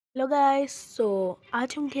Hello guys.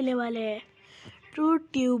 आज हम खेलने वाले हैं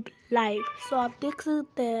रोट्यूब लाइव। आप देख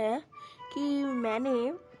सकते हैं कि मैंने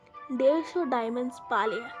 150 डायमंड्स पा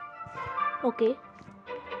लिया। ओके,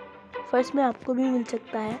 फर्स्ट में आपको भी मिल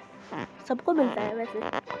सकता है, सबको मिलता है वैसे।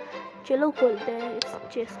 चलो खोलते हैं इस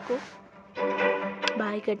चेस्ट को,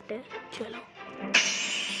 बाय करते हैं। चलो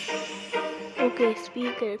ओके,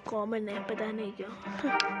 स्पीकर कॉमन है, पता नहीं क्यों।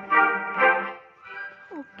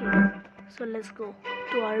 Okay, so let's go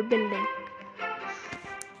to our building.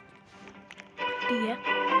 ठीक है,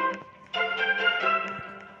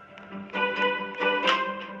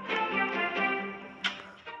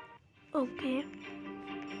 ओके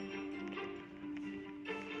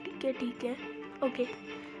ठीक है ओके,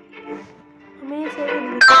 हमें सर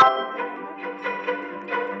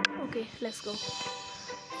ओके लेट्स गो।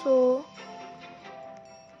 सो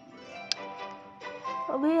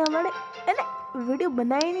अभी हमारे वीडियो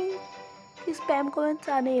बनाई नहीं कि स्पैम कमेंट्स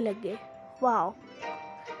आने ही लग गए। वाओ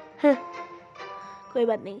कोई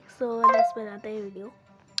बात नहीं। सो लेट्स बनाते हैं वीडियो।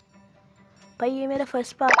 भाई ये मेरा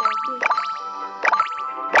फर्स्ट पार्ट है।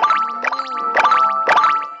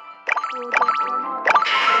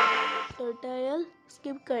 ट्यूटोरियल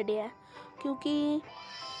स्किप कर दिया है क्योंकि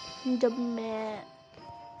जब मैं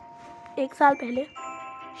 1 साल पहले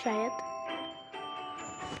शायद,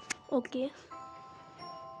 ओके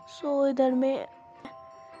सो इधर में,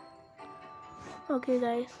 ओके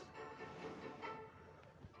गाइस,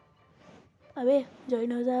 अबे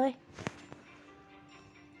ज्वाइन हो जाए,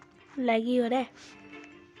 लैगी हो रहा है।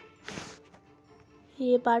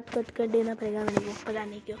 ये पार्ट कट कर देना पड़ेगा मेरे को, पता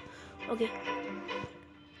नहीं क्यों। ओके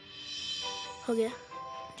हो गया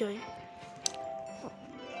ज्वाइन।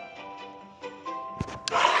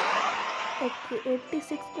 ओके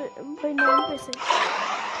 86.9%,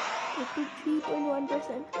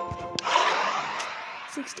 83.1%,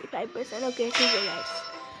 65%। ओके ठीक है गाइस।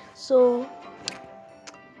 सो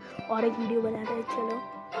और एक वीडियो बनाते हैं। चलो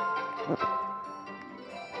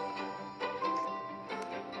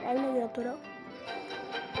टाइम लग गया थोड़ा।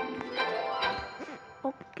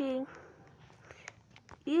 ओके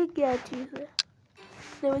ये क्या चीज़ है,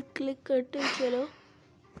 मैं क्लिक करते हैं। चलो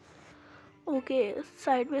ओके,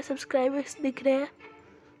 साइड में सब्सक्राइबर्स दिख रहे हैं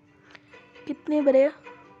कितने बड़े,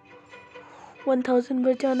 1000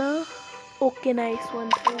 बढ़ जाना। ओके नाइस,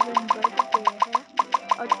 1000 बढ़ गए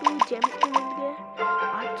हैं और 2 जेम्स भी मिल गए,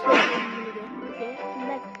 800 मिल गए। Okay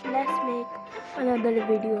next let's make another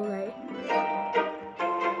video guys.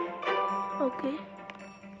 Okay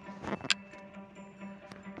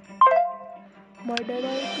murderer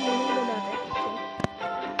नहीं बनाते हैं।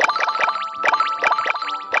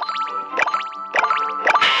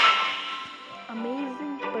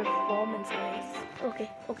 Amazing performance guys. Okay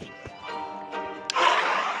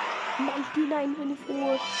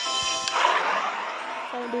 99.24,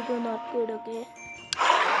 72 not good. Okay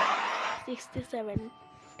 67,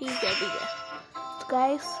 ठीक है। तो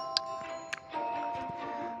गाइस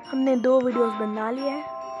हमने 2 वीडियोस बना लिए हैं।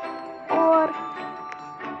 और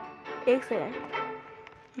एक सेकंड,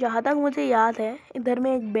 जहाँ तक मुझे याद है इधर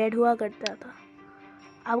में एक बेड हुआ करता था,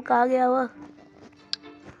 अब कहाँ गया वह?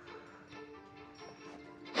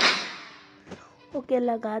 ओके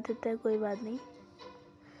लगा देते हैं, कोई बात नहीं,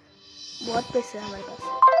 बहुत पैसे है हमारे पास।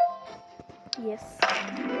 यस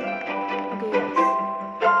ओके गाइस,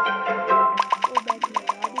 वो बेड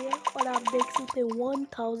लगा दिया और आप देख सकते हैं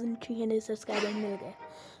 1300 सब्सक्राइबर मिल गए।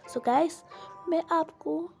 सो गाइस मैं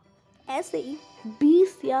आपको ऐसे ही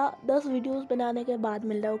 20 या 10 वीडियोस बनाने के बाद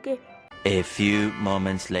मिल रहा है। Okay A few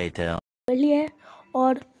moments later. कर लिया है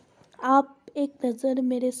और आप एक नज़र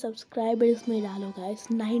मेरे सब्सक्राइबर्स में डालो गाइस,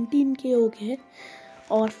 19K हो गए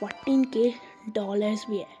और 14K डॉलर्स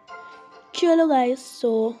भी है। चलो गाइस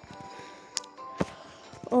सो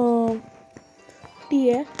ठीक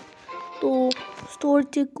है, तो स्टोर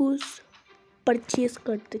से कुछ परचेज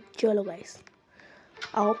करते। चलो गाइस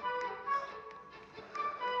आओ।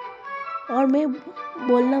 और मैं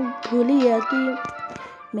बोलना भूल ही गया कि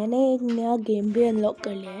मैंने एक नया गेम भी अनलॉक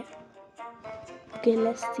कर लिया है। ओके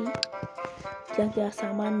लेट्स सी क्या क्या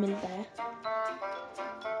सामान मिलता है।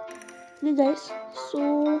 गाइस सो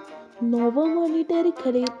नोवा मॉनिटर ही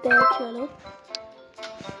खरीदते हैं। चलो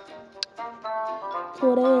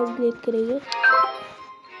थोड़ा अपग्रेड करेंगे।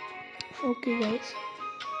 ओके गाइस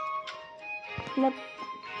मतलब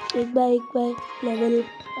एक बार लेवल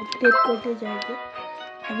अपग्रेड करते जाएंगे।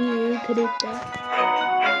 अभी यही खरीदता है।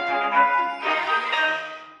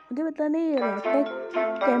 मुझे पता नहीं रोटेक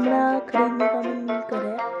कैमरा खरीदने का मन कर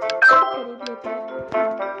रहा है, खरीद लेते हैं।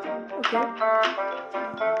 ओके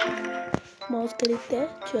माउस खरीदते हैं।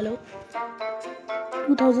 चलो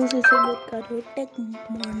 2600 का रोटेक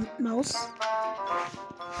माउस।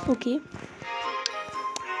 ओके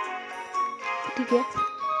ठीक है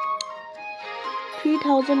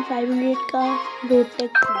 3500 का रोटेक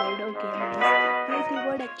कीबोर्ड। Okay nice. ये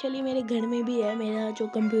कीबोर्ड एक्चुअली मेरे घर में भी है, मेरा जो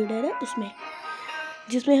कंप्यूटर है उसमें,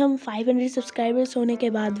 जिसमें हम 500 सब्सक्राइबर्स होने के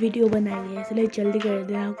बाद वीडियो बनाएंगे, इसलिए जल्दी कर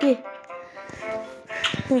देना। ओके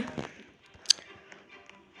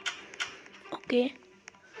ओके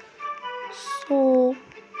सो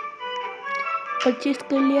परचेज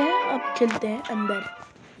कर लिया है, अब चलते हैं अंदर।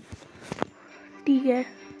 ठीक है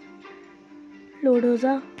लोड हो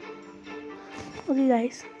जा। ओके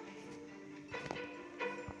गाइस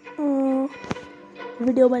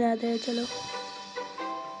वीडियो बनाते हैं, चलो।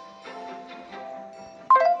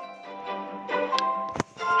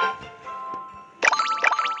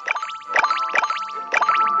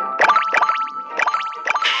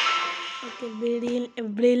 Okay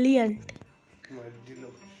brilliant.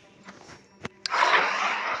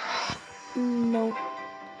 नो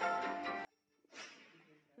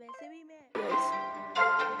वैसे भी मैं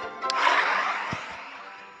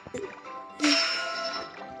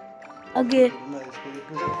ओके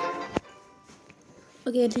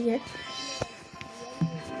ओके ठीक है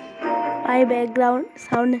आई बैकग्राउंड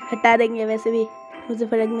साउंड हटा देंगे, वैसे भी मुझे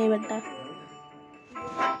फर्क नहीं पड़ता।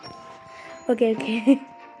 ओके ओके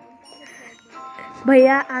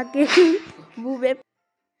भैया आके मुंह में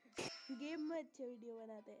गेम में अच्छे वीडियो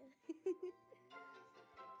बनाते हैं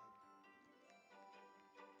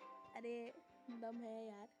अरे दम है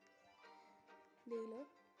यार, देख लो।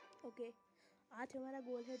 ओके आज हमारा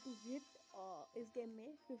गोल है टू हिट इस गेम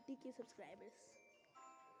में 50K सब्सक्राइबर्स।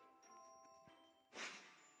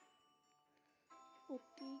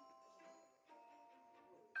 ओके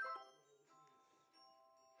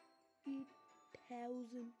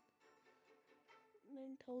 8,000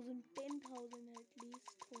 9,000 10,000 एटलीस्ट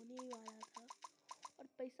होने ही वाला था, और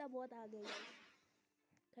पैसा बहुत आ गया,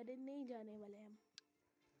 खरीदने ही जाने वाले हम।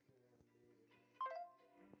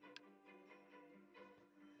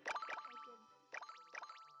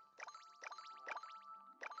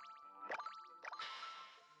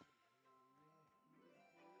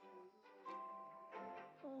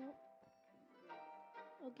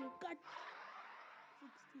 Okay cut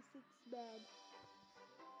 66 bag.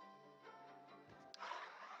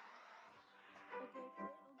 ओके ठीक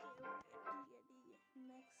है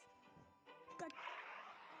नेक्स्ट कट।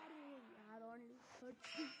 अरे यार ओनली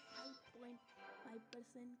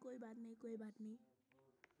 35.5%, कोई बात नहीं कोई बात नहीं,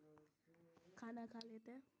 खाना खा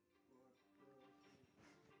लेते हैं।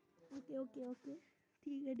 ओके ओके ओके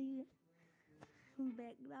ठीक है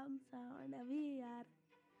बैकग्राउंड साउंड अभी यार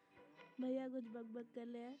भैया कुछ बक बक कर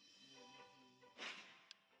ले।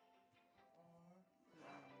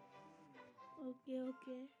 ओके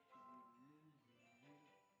ओके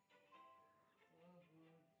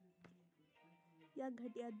क्या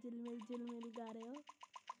घटिया जिलमिल गा रहे हो।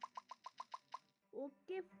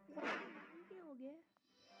 ओके 49 हो गए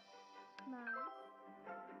नाइस।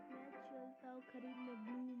 मैं चलता हूँ खरीदने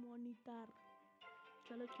ब्लू मॉनिटर,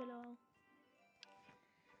 चलो चलो।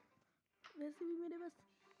 वैसे भी मेरे पास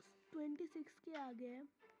 26 के आ गए हैं।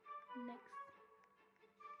 नेक्स्ट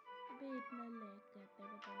अबे इतना लैग करता है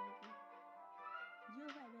पता नहीं क्यों, जियो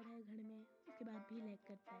फाइबर है घर में उसके बाद भी लैग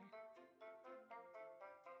करता है।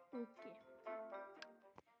 ओके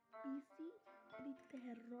पीसी खरीदते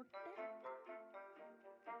हैं रोटेक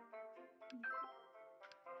पीसी।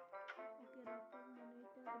 ओके रोटेक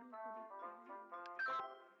मॉनिटर भी खरीदते हैं,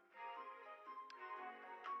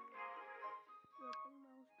 रोटेक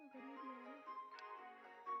माउस तो खरीद लिया है।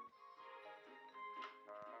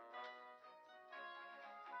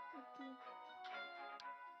 ओके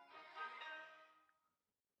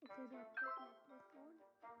ओके रोटेक माइक्रोफोन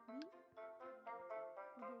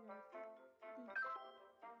भी हो गया ठीक है।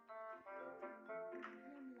 ये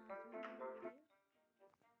हम लास्ट वीडियो में लेंगे।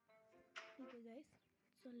 ठीक है guys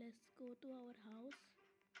so let's go to our house.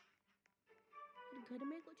 घर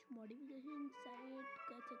में कुछ मॉडिफिकेशन साइड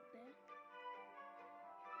कर सकते हैं।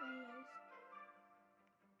 गाइस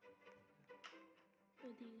तो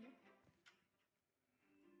ठीक है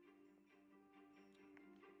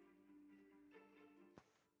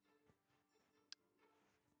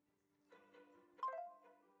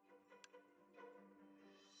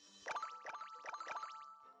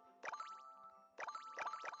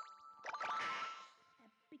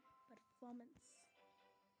एपिक परफॉर्मेंस।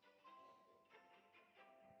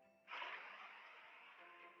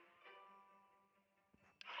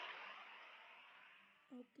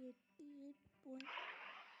 ओके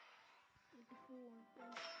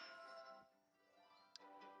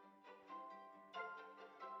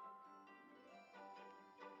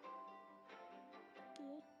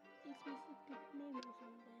ओके इसमें से कितने व्यूज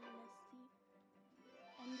मिलते हैं, लेट्स सी।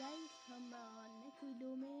 एंड गाइस हम नेक्स्ट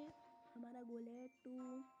वीडियो में हमारा गोल है टू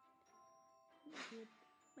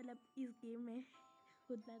मतलब इस गेम में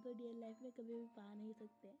उतना तो रियल लाइफ में कभी भी पा नहीं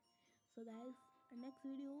सकते। सो गाइस नेक्स्ट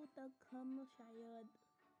वीडियो तक हम शायद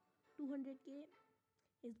 200 के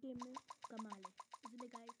इस गेम में कमा लें, इसलिए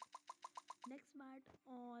guys next part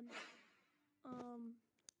on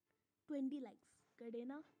 20 likes कर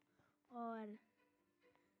देना। और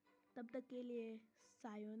तब तक के लिए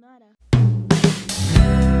सायोनारा।